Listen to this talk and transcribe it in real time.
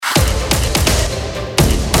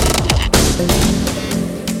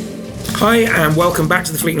Hi and welcome back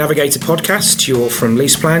to the Fleet Navigator podcast. You're from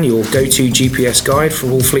LeasePlan, your go-to GPS guide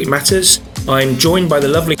for all fleet matters. I'm joined by the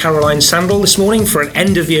lovely Caroline Sandall this morning for an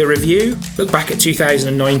end-of-year review. Look back at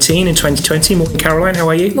 2019 and 2020. Morning, Caroline. How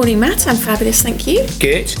are you? Morning, Matt. I'm fabulous, thank you.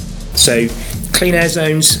 Good. So, clean air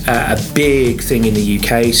zones are a big thing in the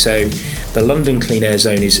UK. So, the London clean air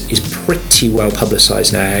zone is pretty well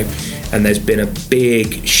publicised now, and there's been a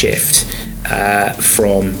big shift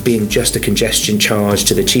from being just a congestion charge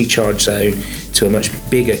to the T-charge zone to a much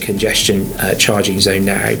bigger congestion charging zone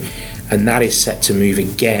now, and that is set to move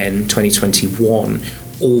again 2021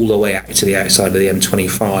 all the way out to the outside of the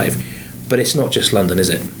M25. But it's not just London, is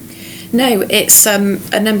it? No, it's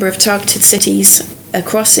a number of targeted cities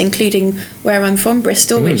across, including where I'm from,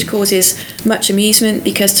 Bristol, which causes much amusement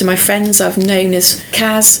because to my friends I've known as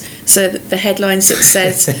CAS, so the headlines that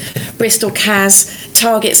says Bristol CAS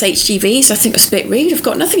targets HGVs, I think it's a bit rude. I've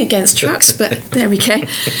got nothing against trucks, but there we go.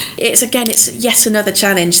 It's yet another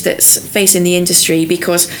challenge that's facing the industry,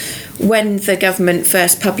 because when the government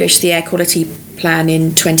first published the air quality plan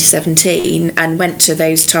in 2017 and went to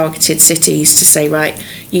those targeted cities to say, right,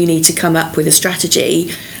 you need to come up with a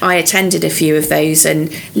strategy, I attended a few of those and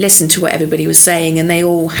listened to what everybody was saying, and they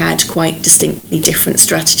all had quite distinctly different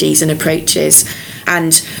strategies and approaches,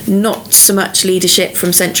 and not so much leadership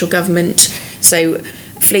from central government. So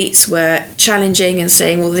fleets were challenging and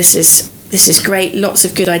saying, well, this is great, lots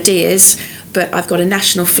of good ideas, but I've got a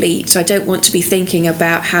national fleet, so I don't want to be thinking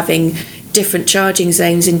about having different charging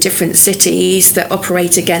zones in different cities that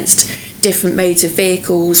operate against different modes of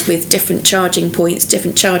vehicles with different charging points,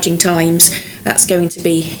 different charging times. That's going to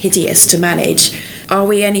be hideous to manage. Are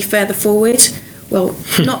we any further forward? Well,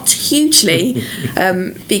 not hugely,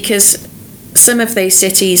 because some of those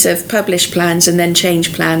cities have published plans and then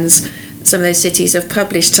changed plans. Some of those cities have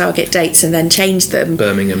published target dates and then changed them.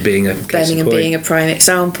 Birmingham being a prime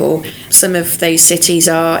example. Some of those cities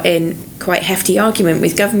are in quite hefty argument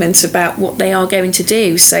with governments about what they are going to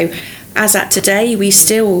do. So as at today, we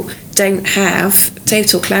still don't have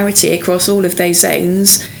total clarity across all of those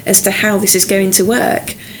zones as to how this is going to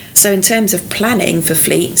work. So in terms of planning for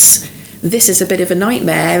fleets, this is a bit of a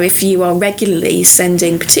nightmare if you are regularly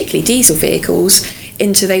sending particularly diesel vehicles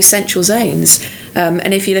into those central zones.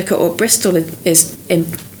 And if you look at what Bristol is in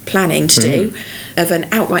planning to do, of an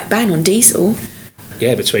outright ban on diesel.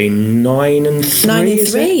 Yeah, between 9 and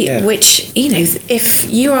 3. Yeah. Which, if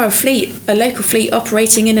you are a local fleet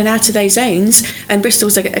operating in and out of those zones, and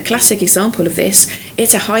Bristol's a classic example of this,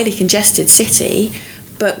 it's a highly congested city,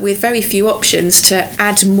 but with very few options to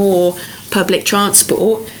add more public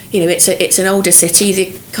transport. It's an older city,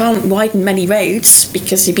 they can't widen many roads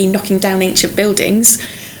because you'd be knocking down ancient buildings.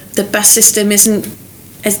 The bus system isn't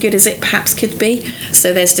as good as it perhaps could be.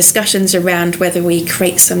 So there's discussions around whether we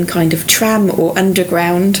create some kind of tram or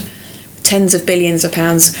underground, tens of billions of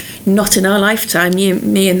pounds, not in our lifetime,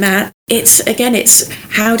 me and Matt. It's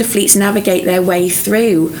how do fleets navigate their way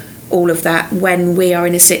through all of that when we are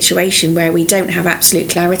in a situation where we don't have absolute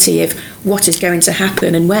clarity of what is going to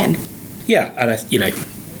happen and when. Yeah, and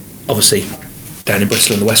obviously down in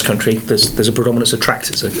Bristol in the West Country, there's a predominance of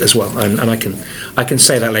tractors as well, and I can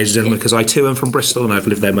say that, ladies and gentlemen, because I too am from Bristol and I've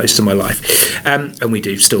lived there most of my life, and we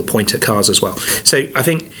do still point at cars as well. So I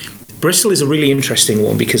think Bristol is a really interesting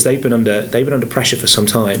one because they've been under pressure for some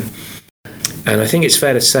time, and I think it's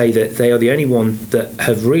fair to say that they are the only one that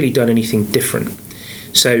have really done anything different.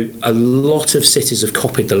 So a lot of cities have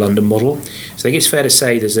copied the London model. So I think it's fair to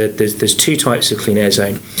say there's two types of clean air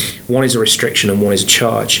zone. One is a restriction and one is a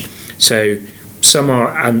charge. So some are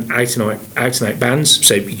out and out bans.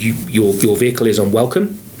 So your vehicle is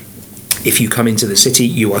unwelcome. If you come into the city,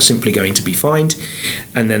 you are simply going to be fined.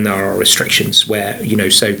 And then there are restrictions where,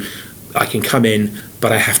 so I can come in,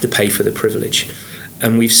 but I have to pay for the privilege.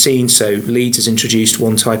 And we've seen, so Leeds has introduced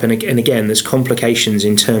one type, and again, there's complications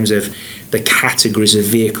in terms of the categories of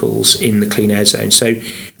vehicles in the clean air zone. So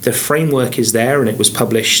the framework is there, and it was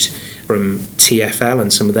published from TfL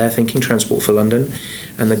and some of their thinking, Transport for London,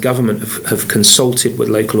 and the government have consulted with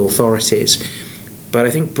local authorities. But I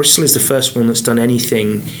think Bristol is the first one that's done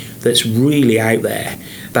anything that's really out there.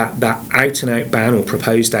 That out-and-out ban or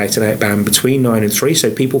proposed out-and-out ban between 9 and 3,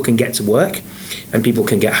 so people can get to work and people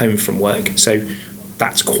can get home from work. So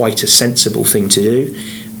that's quite a sensible thing to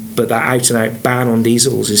do. But that out-and-out ban on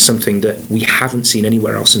diesels is something that we haven't seen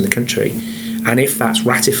anywhere else in the country. And if that's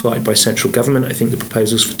ratified by central government, I think the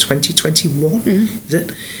proposal's for 2021, is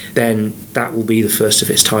it? Then that will be the first of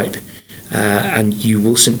its type. And you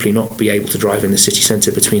will simply not be able to drive in the city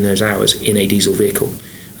centre between those hours in a diesel vehicle.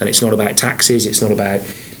 And it's not about taxis, it's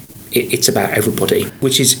about everybody,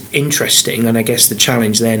 which is interesting. And I guess the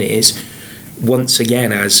challenge then is, once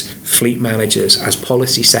again, as fleet managers, as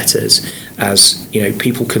policy setters, as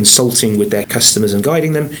people consulting with their customers and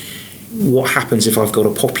guiding them, what happens if I've got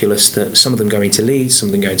a populace that some of them going to Leeds, some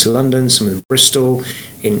of them going to London, some of them Bristol,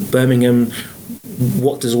 in Birmingham?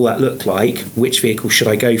 What does all that look like? Which vehicle should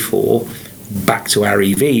I go for? Back to our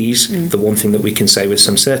EVs, the one thing that we can say with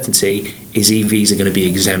some certainty is EVs are going to be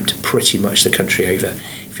exempt pretty much the country over.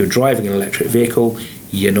 If you're driving an electric vehicle,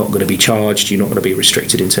 you're not going to be charged, you're not going to be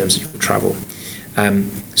restricted in terms of your travel.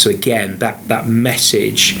 So again, that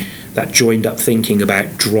message, that joined up thinking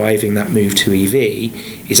about driving that move to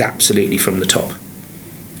EV is absolutely from the top,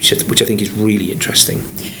 which I think is really interesting.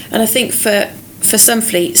 And I think for some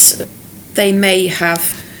fleets, they may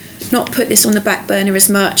have not put this on the back burner as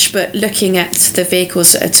much, but looking at the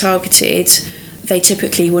vehicles that are targeted, they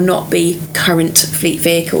typically will not be current fleet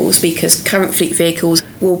vehicles, because current fleet vehicles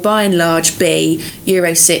will by and large be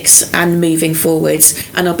Euro 6 and moving forwards,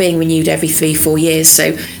 and are being renewed every 3-4 years.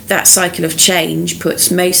 So that cycle of change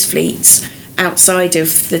puts most fleets outside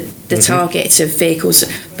of the target of vehicles.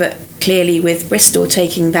 But clearly with Bristol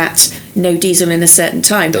taking that no diesel in a certain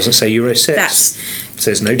time, doesn't say Euro 6,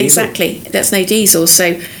 says no diesel. Exactly, that's no diesel.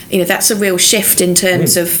 So that's a real shift in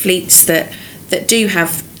terms of fleets that do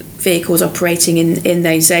have vehicles operating in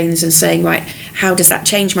those zones, and saying, right, how does that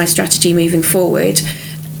change my strategy moving forward?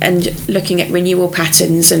 And looking at renewal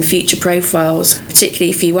patterns and future profiles, particularly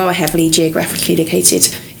if you are heavily geographically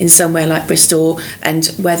located in somewhere like Bristol, and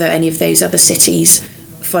whether any of those other cities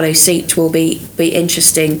follow suit will be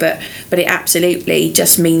interesting. But it absolutely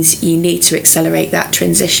just means you need to accelerate that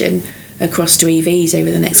transition across to EVs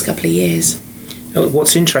over the next couple of years.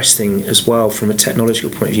 What's interesting as well from a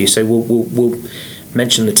technological point of view, so we'll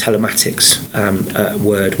mention the telematics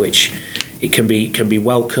word, which it can be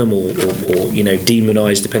welcome or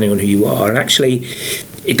demonized depending on who you are. And actually,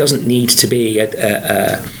 it doesn't need to be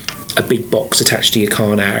a big box attached to your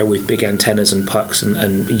car now with big antennas and pucks.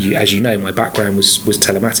 And as you know, my background was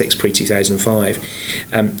telematics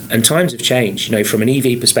pre-2005. And times have changed. From an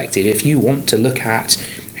EV perspective, if you want to look at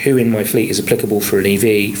who in my fleet is applicable for an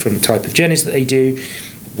EV, from the type of journeys that they do,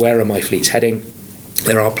 where are my fleets heading,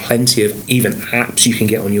 there are plenty of even apps you can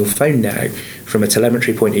get on your phone now from a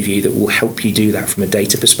telemetry point of view that will help you do that from a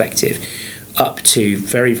data perspective, up to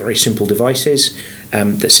very, very simple devices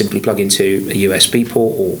that simply plug into a USB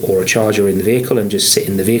port or a charger in the vehicle and just sit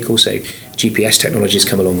in the vehicle. So GPS technology has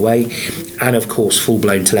come a long way. And of course,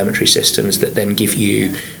 full-blown telemetry systems that then give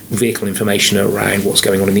you vehicle information around what's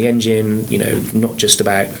going on in the engine, not just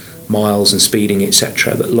about miles and speeding,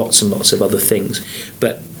 etc., but lots and lots of other things.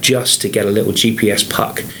 But just to get a little GPS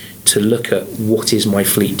puck to look at what is my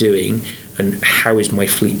fleet doing and how is my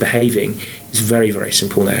fleet behaving is very, very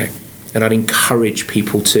simple now. And I'd encourage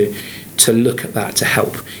people to look at that to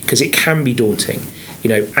help, because it can be daunting.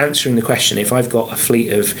 Answering the question, if I've got a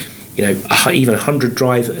fleet of even 100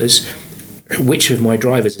 drivers, which of my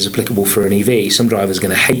drivers is applicable for an EV? Some drivers are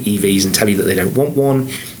going to hate EVs and tell you that they don't want one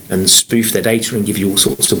and spoof their data and give you all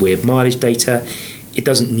sorts of weird mileage data. It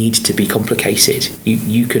doesn't need to be complicated.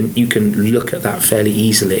 You can look at that fairly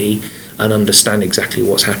easily and understand exactly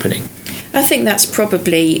what's happening. I think that's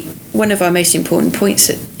probably one of our most important points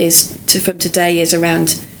from today is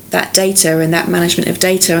around that data and that management of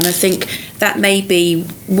data. And I think that may be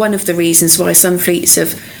one of the reasons why some fleets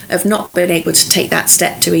have not been able to take that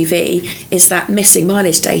step to EV, is that missing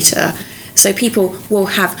mileage data. So people will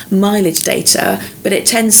have mileage data, but it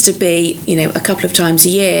tends to be, a couple of times a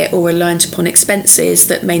year or reliant upon expenses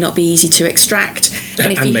that may not be easy to extract.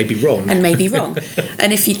 And may be wrong. And may be wrong.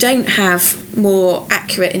 And if you don't have more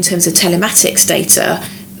accurate in terms of telematics data,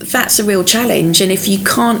 that's a real challenge. And if you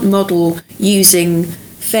can't model using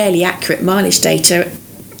fairly accurate mileage data,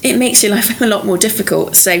 it makes your life a lot more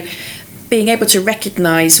difficult. So being able to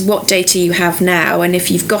recognise what data you have now, and if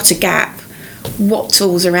you've got a gap, what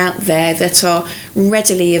tools are out there that are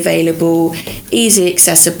readily available, easy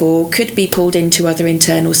accessible, could be pulled into other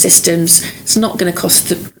internal systems, it's not going to cost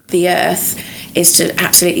the earth, is to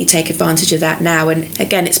absolutely take advantage of that now. And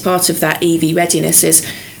again, it's part of that EV readiness is,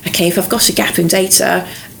 okay, if I've got a gap in data,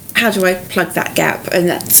 how do I plug that gap? And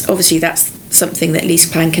that's something that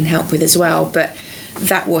LeasePlan can help with as well, but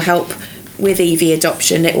that will help with EV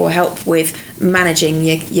adoption. It will help with managing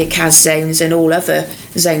your CAS zones and all other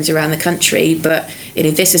zones around the country. But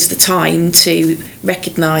this is the time to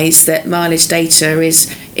recognise that mileage data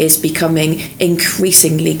is becoming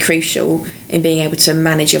increasingly crucial in being able to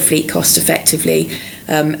manage your fleet cost effectively.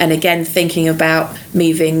 And again, thinking about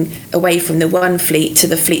moving away from the one fleet to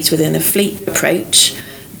the fleets within a fleet approach.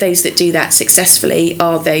 Those that do that successfully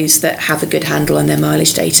are those that have a good handle on their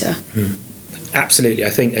mileage data. Absolutely, I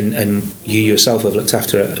think, and you yourself have looked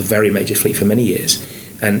after a very major fleet for many years,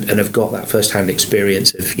 and have got that first-hand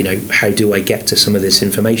experience of, how do I get to some of this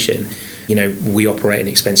information? We operate an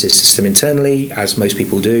expenses system internally, as most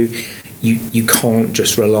people do. You can't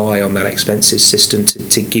just rely on that expenses system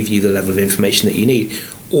to give you the level of information that you need,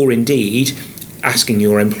 or indeed asking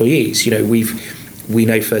your employees. We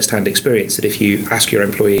know first-hand experience that if you ask your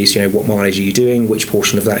employees, what mileage are you doing, which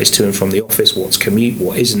portion of that is to and from the office, what's commute,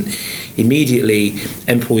 what isn't, immediately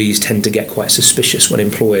employees tend to get quite suspicious when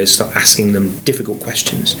employers start asking them difficult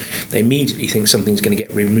questions. They immediately think something's going to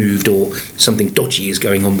get removed or something dodgy is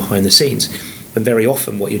going on behind the scenes. And very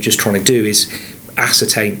often what you're just trying to do is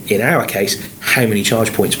ascertain, in our case, how many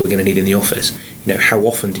charge points we're going to need in the office. How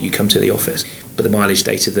often do you come to the office? But the mileage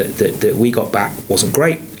data that we got back wasn't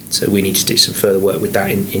great. So we need to do some further work with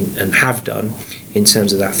that and have done in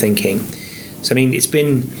terms of that thinking. So it's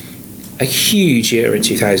been a huge year in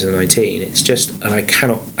 2019. It's just, and I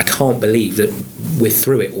can't believe that we're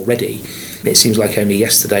through it already. It seems like only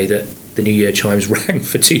yesterday that the New Year chimes rang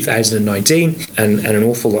for 2019, and an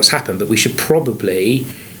awful lot's happened. But we should probably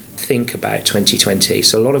think about 2020.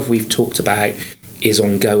 So a lot of we've talked about is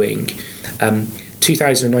ongoing.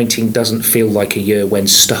 2019 doesn't feel like a year when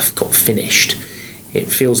stuff got finished. It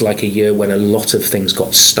feels like a year when a lot of things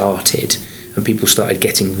got started and people started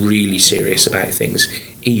getting really serious about things,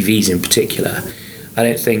 EVs in particular. I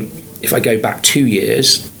don't think, if I go back 2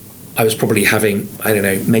 years, I was probably having,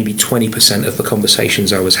 maybe 20% of the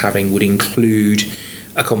conversations I was having would include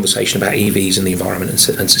a conversation about EVs and the environment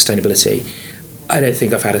and sustainability. I don't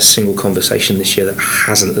think I've had a single conversation this year that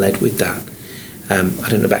hasn't led with that. I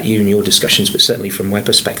don't know about you and your discussions, but certainly from my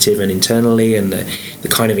perspective and internally, and the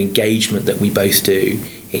kind of engagement that we both do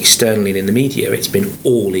externally and in the media, it's been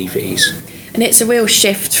all EVs. And it's a real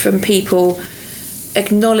shift from people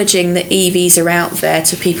acknowledging that EVs are out there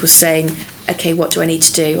to people saying, okay, what do I need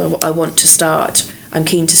to do? I want to start, I'm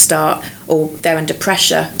keen to start, or they're under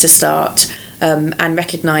pressure to start, and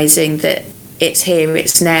recognising that it's here,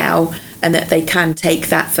 it's now, and that they can take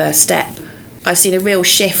that first step. I've seen a real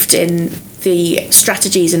shift in the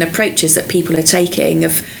strategies and approaches that people are taking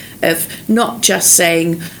of not just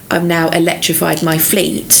saying I've now electrified my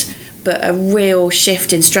fleet, but a real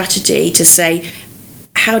shift in strategy to say,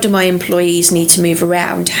 how do my employees need to move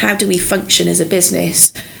around? How do we function as a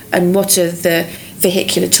business? And what are the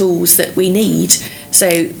vehicular tools that we need? So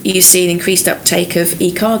you see an increased uptake of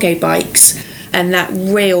e-cargo bikes and that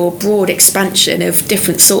real broad expansion of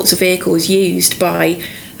different sorts of vehicles used by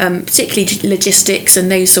particularly logistics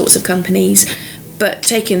and those sorts of companies, but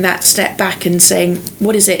taking that step back and saying,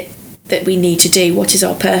 what is it that we need to do? What is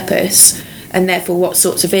our purpose? And therefore, what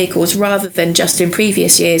sorts of vehicles, rather than just in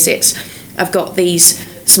previous years, it's, I've got these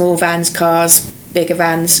small vans, cars, bigger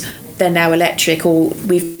vans, they're now electric, or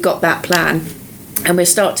we've got that plan. And we'll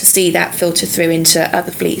start to see that filter through into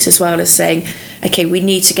other fleets as well, as saying, okay, we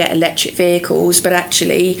need to get electric vehicles, but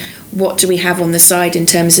actually, what do we have on the side in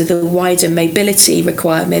terms of the wider mobility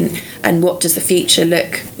requirement, and what does the future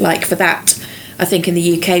look like for that? I think in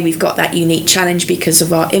the UK we've got that unique challenge because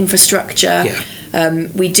of our infrastructure. Yeah.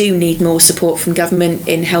 We do need more support from government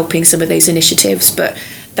in helping some of those initiatives, but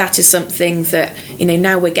that is something that,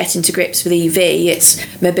 now we're getting to grips with EV.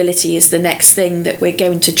 It's mobility is the next thing that we're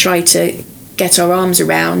going to try to get our arms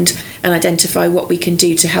around and identify what we can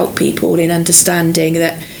do to help people in understanding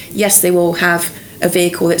that, yes, they will have a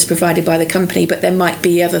vehicle that's provided by the company, but there might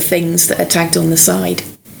be other things that are tagged on the side.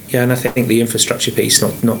 Yeah, and I think the infrastructure piece,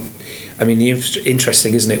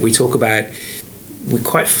 interesting, isn't it? We talk about, we're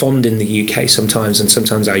quite fond in the UK sometimes, and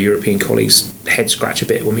sometimes our European colleagues head scratch a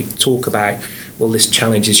bit when we talk about, well, this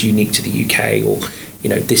challenge is unique to the UK, or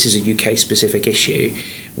this is a UK specific issue.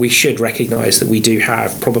 We should recognise that we do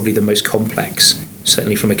have probably the most complex,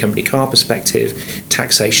 certainly from a company car perspective,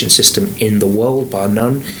 taxation system in the world, bar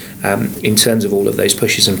none. In terms of all of those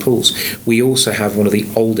pushes and pulls, we also have one of the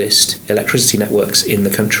oldest electricity networks in the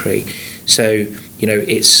country. So,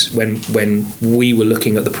 it's when we were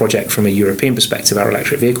looking at the project from a European perspective, our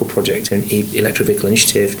electric vehicle project and electric vehicle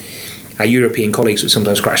initiative, our European colleagues would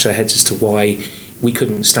sometimes scratch their heads as to why we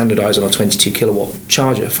couldn't standardise on a 22 kilowatt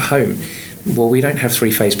charger for home. Well, we don't have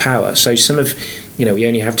three-phase power. So we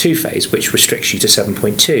only have two-phase, which restricts you to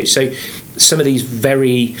 7.2. So some of these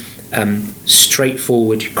very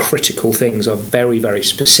straightforward, critical things are very, very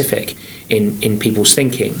specific in people's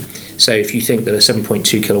thinking. So if you think that a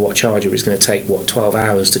 7.2 kilowatt charger is going to take, 12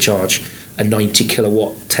 hours to charge a 90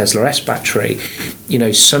 kilowatt Tesla S battery,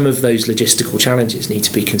 some of those logistical challenges need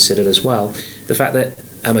to be considered as well. The fact that,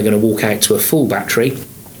 am I going to walk out to a full battery?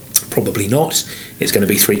 Probably not. It's going to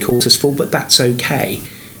be 3/4 full, but that's okay.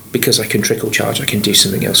 because I can trickle charge, I can do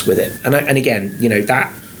something else with it. And again,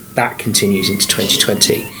 that continues into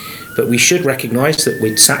 2020. But we should recognise that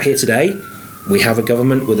we're sat here today. We have a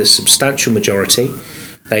government with a substantial majority.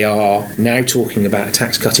 They are now talking about a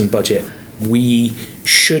tax-cutting budget. We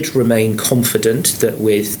should remain confident that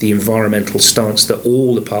with the environmental stance that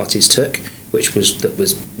all the parties took, which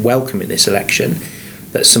was welcome in this election,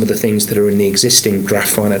 that some of the things that are in the existing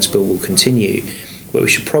draft finance bill will continue. But we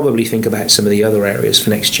should probably think about some of the other areas for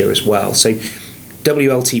next year as well. So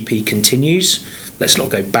WLTP continues. Let's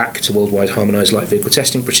not go back to worldwide harmonised light vehicle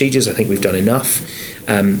testing procedures. I think we've done enough.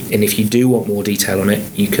 And if you do want more detail on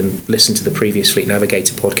it, you can listen to the previous Fleet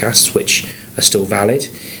Navigator podcasts, which are still valid.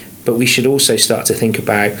 But we should also start to think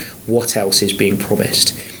about what else is being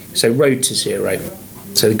promised. So Road to Zero.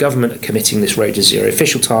 So the government are committing this Road to Zero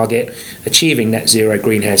official target, achieving net zero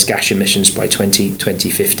greenhouse gas emissions by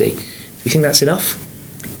 2050. Do you think that's enough?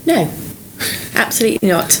 No, absolutely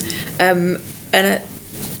not.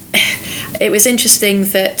 It was interesting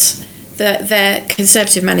that their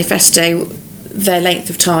Conservative manifesto, their length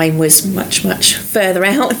of time was much, much further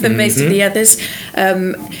out than most of the others.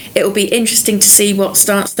 It will be interesting to see what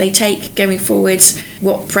stance they take going forwards,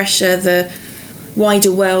 what pressure the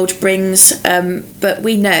wider world brings, but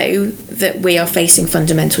we know that we are facing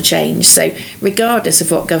fundamental change. So regardless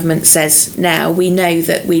of what government says now, we know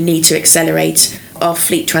that we need to accelerate our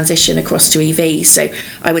fleet transition across to EVs. So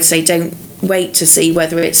I would say don't wait to see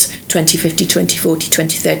whether it's 2050, 2040,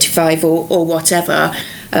 2035 or whatever.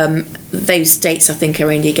 Those dates I think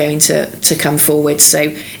are only going to come forward.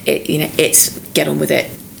 So it's get on with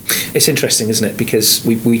it. It's interesting, isn't it? Because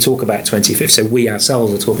we talk about 2050, so we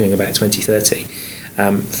ourselves are talking about 2030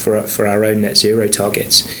 for our own net zero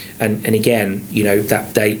targets. And again,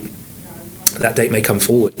 that date may come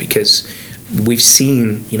forward because we've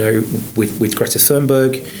seen, with Greta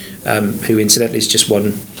Thunberg, who incidentally is just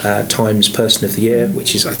won Times Person of the Year,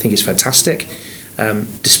 which I think is fantastic.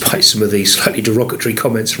 Despite some of the slightly derogatory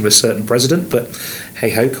comments from a certain president, but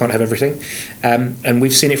hey-ho, can't have everything. And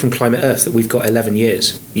we've seen it from Climate Earth that we've got 11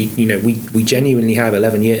 years. We genuinely have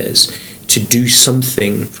 11 years to do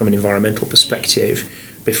something from an environmental perspective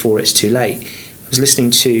before it's too late. I was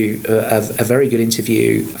listening to a very good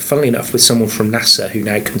interview, funnily enough, with someone from NASA who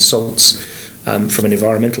now consults from an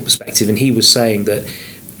environmental perspective, and he was saying that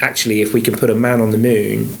actually if we can put a man on the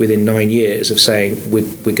moon within 9 years of saying we're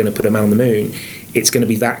going to put a man on the moon, it's going to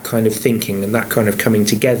be that kind of thinking and that kind of coming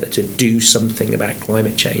together to do something about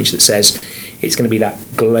climate change that says it's going to be that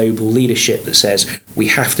global leadership that says we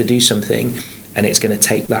have to do something, and it's going to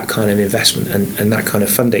take that kind of investment and that kind of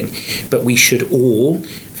funding. But we should all,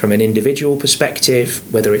 from an individual perspective,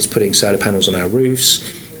 whether it's putting solar panels on our roofs,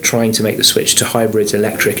 trying to make the switch to hybrid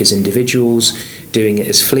electric as individuals, doing it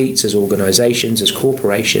as fleets, as organisations, as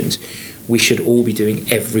corporations, we should all be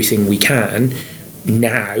doing everything we can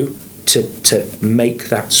now to make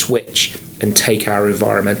that switch and take our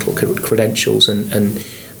environmental credentials and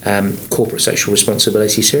corporate social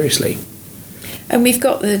responsibility seriously. And we've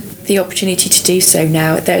got the opportunity to do so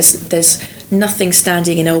now. There's nothing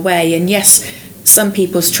standing in our way. And yes, some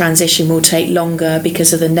people's transition will take longer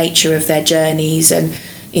because of the nature of their journeys, and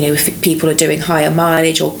if people are doing higher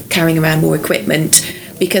mileage or carrying around more equipment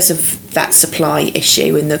because of that supply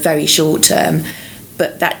issue in the very short term.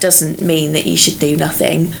 But that doesn't mean that you should do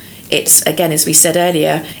nothing. It's, again, as we said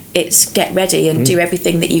earlier, it's get ready and do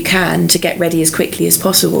everything that you can to get ready as quickly as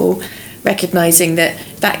possible, recognising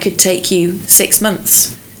that could take you 6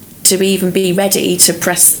 months to even be ready to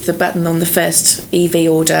press the button on the first EV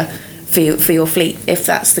order for your fleet, if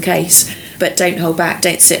that's the case. But don't hold back,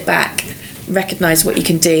 don't sit back. Recognise what you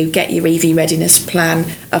can do, get your EV readiness plan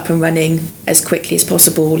up and running as quickly as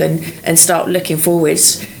possible, and start looking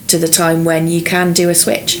forwards to the time when you can do a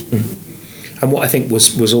switch. And what I think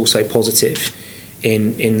was also positive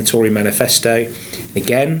in the Tory manifesto,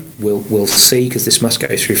 again, we'll see, because this must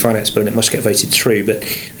go through finance bill and it must get voted through, but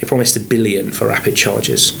they promised £1 billion for rapid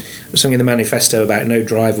chargers. There's something in the manifesto about no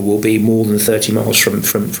driver will be more than 30 miles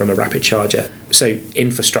from a rapid charger. So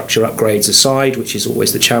infrastructure upgrades aside, which is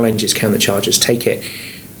always the challenge, is can the chargers take it?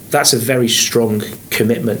 That's a very strong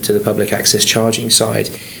commitment to the public access charging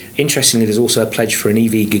side. Interestingly, there's also a pledge for an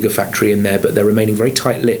EV gigafactory in there, but they're remaining very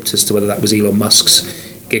tight-lipped as to whether that was Elon Musk's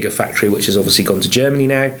gigafactory, which has obviously gone to Germany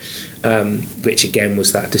now, which again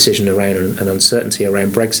was that decision around an uncertainty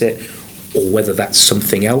around Brexit, or whether that's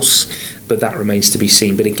something else, but that remains to be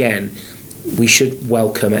seen. But again, we should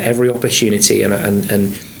welcome at every opportunity,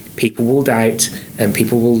 and people will doubt, and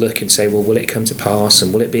people will look and say, well, will it come to pass,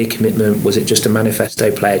 and will it be a commitment? Was it just a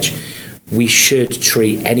manifesto pledge? We should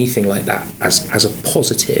treat anything like that as a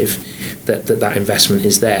positive, that investment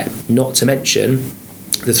is there. Not to mention,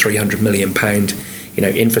 the £300 million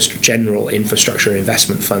general infrastructure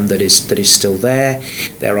investment fund that is still there.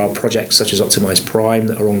 There are projects such as Optimise Prime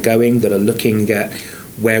that are ongoing that are looking at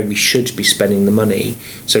where we should be spending the money.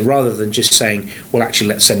 So rather than just saying, well, actually,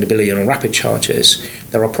 let's send £1 billion on rapid chargers,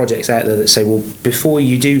 there are projects out there that say, well, before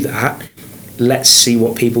you do that, let's see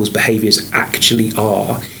what people's behaviours actually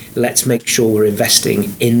are. Let's make sure we're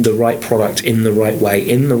investing in the right product, in the right way,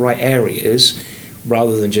 in the right areas,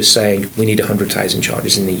 rather than just saying we need 100,000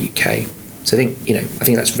 chargers in the UK. So I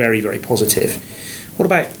think that's very, very positive. What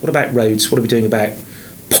about roads? What are we doing about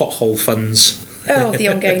pothole funds? Oh, the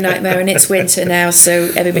ongoing nightmare, and it's winter now,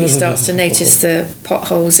 so everybody starts to notice the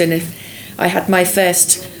potholes. And if I had my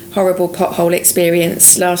first horrible pothole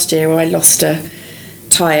experience last year, where I lost a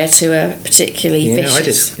tyre to a particularly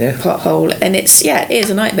vicious pothole, and it is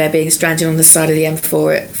a nightmare being stranded on the side of the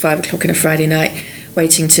M4 at 5 o'clock on a Friday night,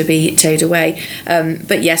 waiting to be towed away.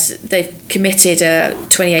 But yes, they've committed a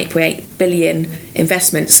 28.8 billion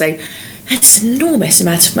investment, so that's an enormous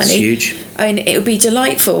amount of money. It's huge. I mean, it would be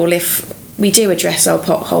delightful if we do address our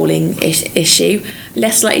potholing issue,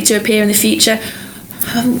 less likely to appear in the future.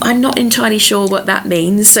 I'm not entirely sure what that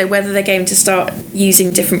means. So whether they're going to start using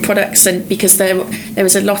different products, and because there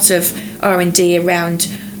was a lot of R&D around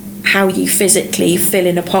how you physically fill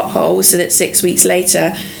in a pothole so that 6 weeks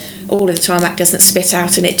later all of the tarmac doesn't spit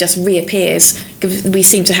out and it just reappears. We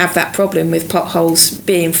seem to have that problem with potholes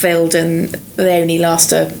being filled and they only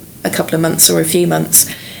last a couple of months or a few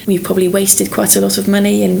months. We've probably wasted quite a lot of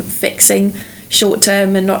money in fixing short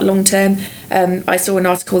term and not long term. I saw an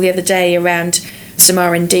article the other day around some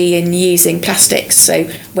R&D in using plastics, so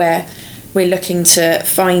where we're looking to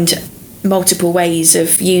find multiple ways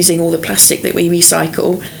of using all the plastic that we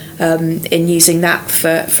recycle, in using that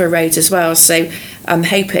for roads as well. So I'm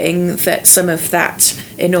hoping that some of that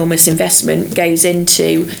enormous investment goes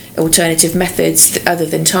into alternative methods other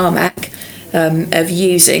than tarmac, of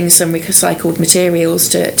using some recycled materials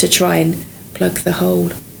to try and plug the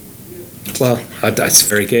hole. Well, that's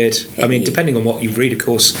very good. I mean, depending on what you read, of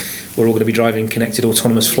course, we're all going to be driving connected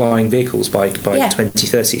autonomous flying vehicles by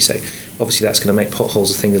 2030. So obviously that's going to make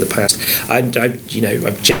potholes a thing of the past. I've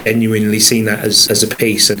genuinely seen that as a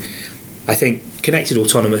piece, and I think connected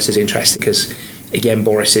autonomous is interesting because, again,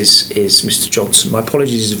 Boris is Mr. Johnson. My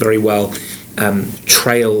apologies, is very well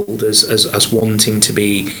trailed as wanting to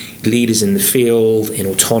be leaders in the field, in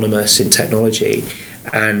autonomous, in technology,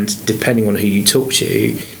 and depending on who you talk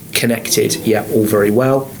to, connected, all very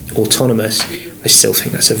well. Autonomous, I still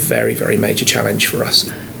think that's a very, very major challenge for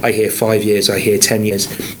us. I hear 5 years, I hear 10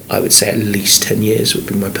 years. I would say at least 10 years would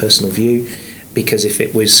be my personal view, because if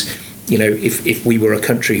it was, if we were a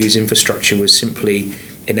country whose infrastructure was simply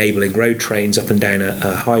enabling road trains up and down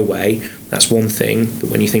a highway, that's one thing. But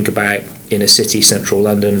when you think about inner city, central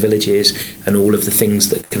London, villages, and all of the things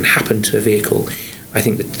that can happen to a vehicle, I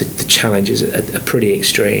think that the challenges are pretty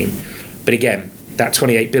extreme. But again, that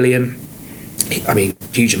 28 billion, I mean,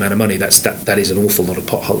 huge amount of money. That is an awful lot of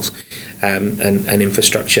potholes and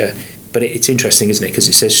infrastructure. But it's interesting, isn't it? Because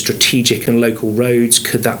it says strategic and local roads.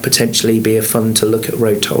 Could that potentially be a fund to look at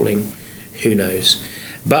road tolling? Who knows?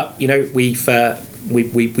 But we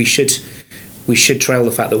should trail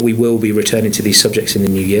the fact that we will be returning to these subjects in the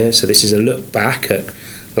new year. So this is a look back at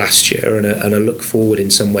last year and a look forward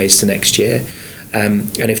in some ways to next year.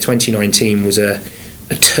 And if 2019 was a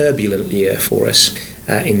turbulent year for us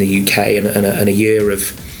in the UK and a year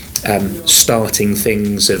of starting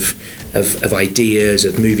things, of ideas,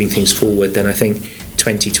 of moving things forward, then I think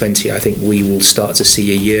 2020, I think we will start to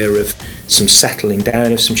see a year of some settling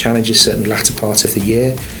down of some challenges, certainly latter part of the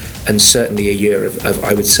year, and certainly a year of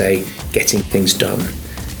I would say, getting things done.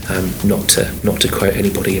 Not to quote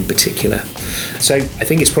anybody in particular. So I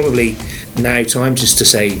think it's probably now time just to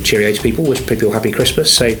say cheerio to people, wish people happy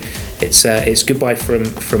Christmas. So it's goodbye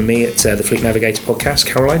from me at the Fleet Navigator podcast.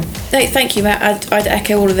 Caroline? Thank you, Matt. I'd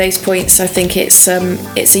echo all of those points. I think it's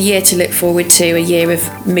a year to look forward to, a year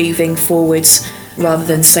of moving forwards rather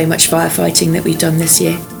than so much firefighting that we've done this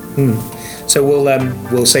year. So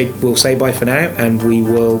we'll say bye for now, and we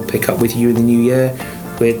will pick up with you in the new year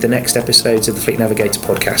with the next episodes of the Fleet Navigator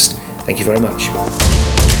podcast. Thank you very much.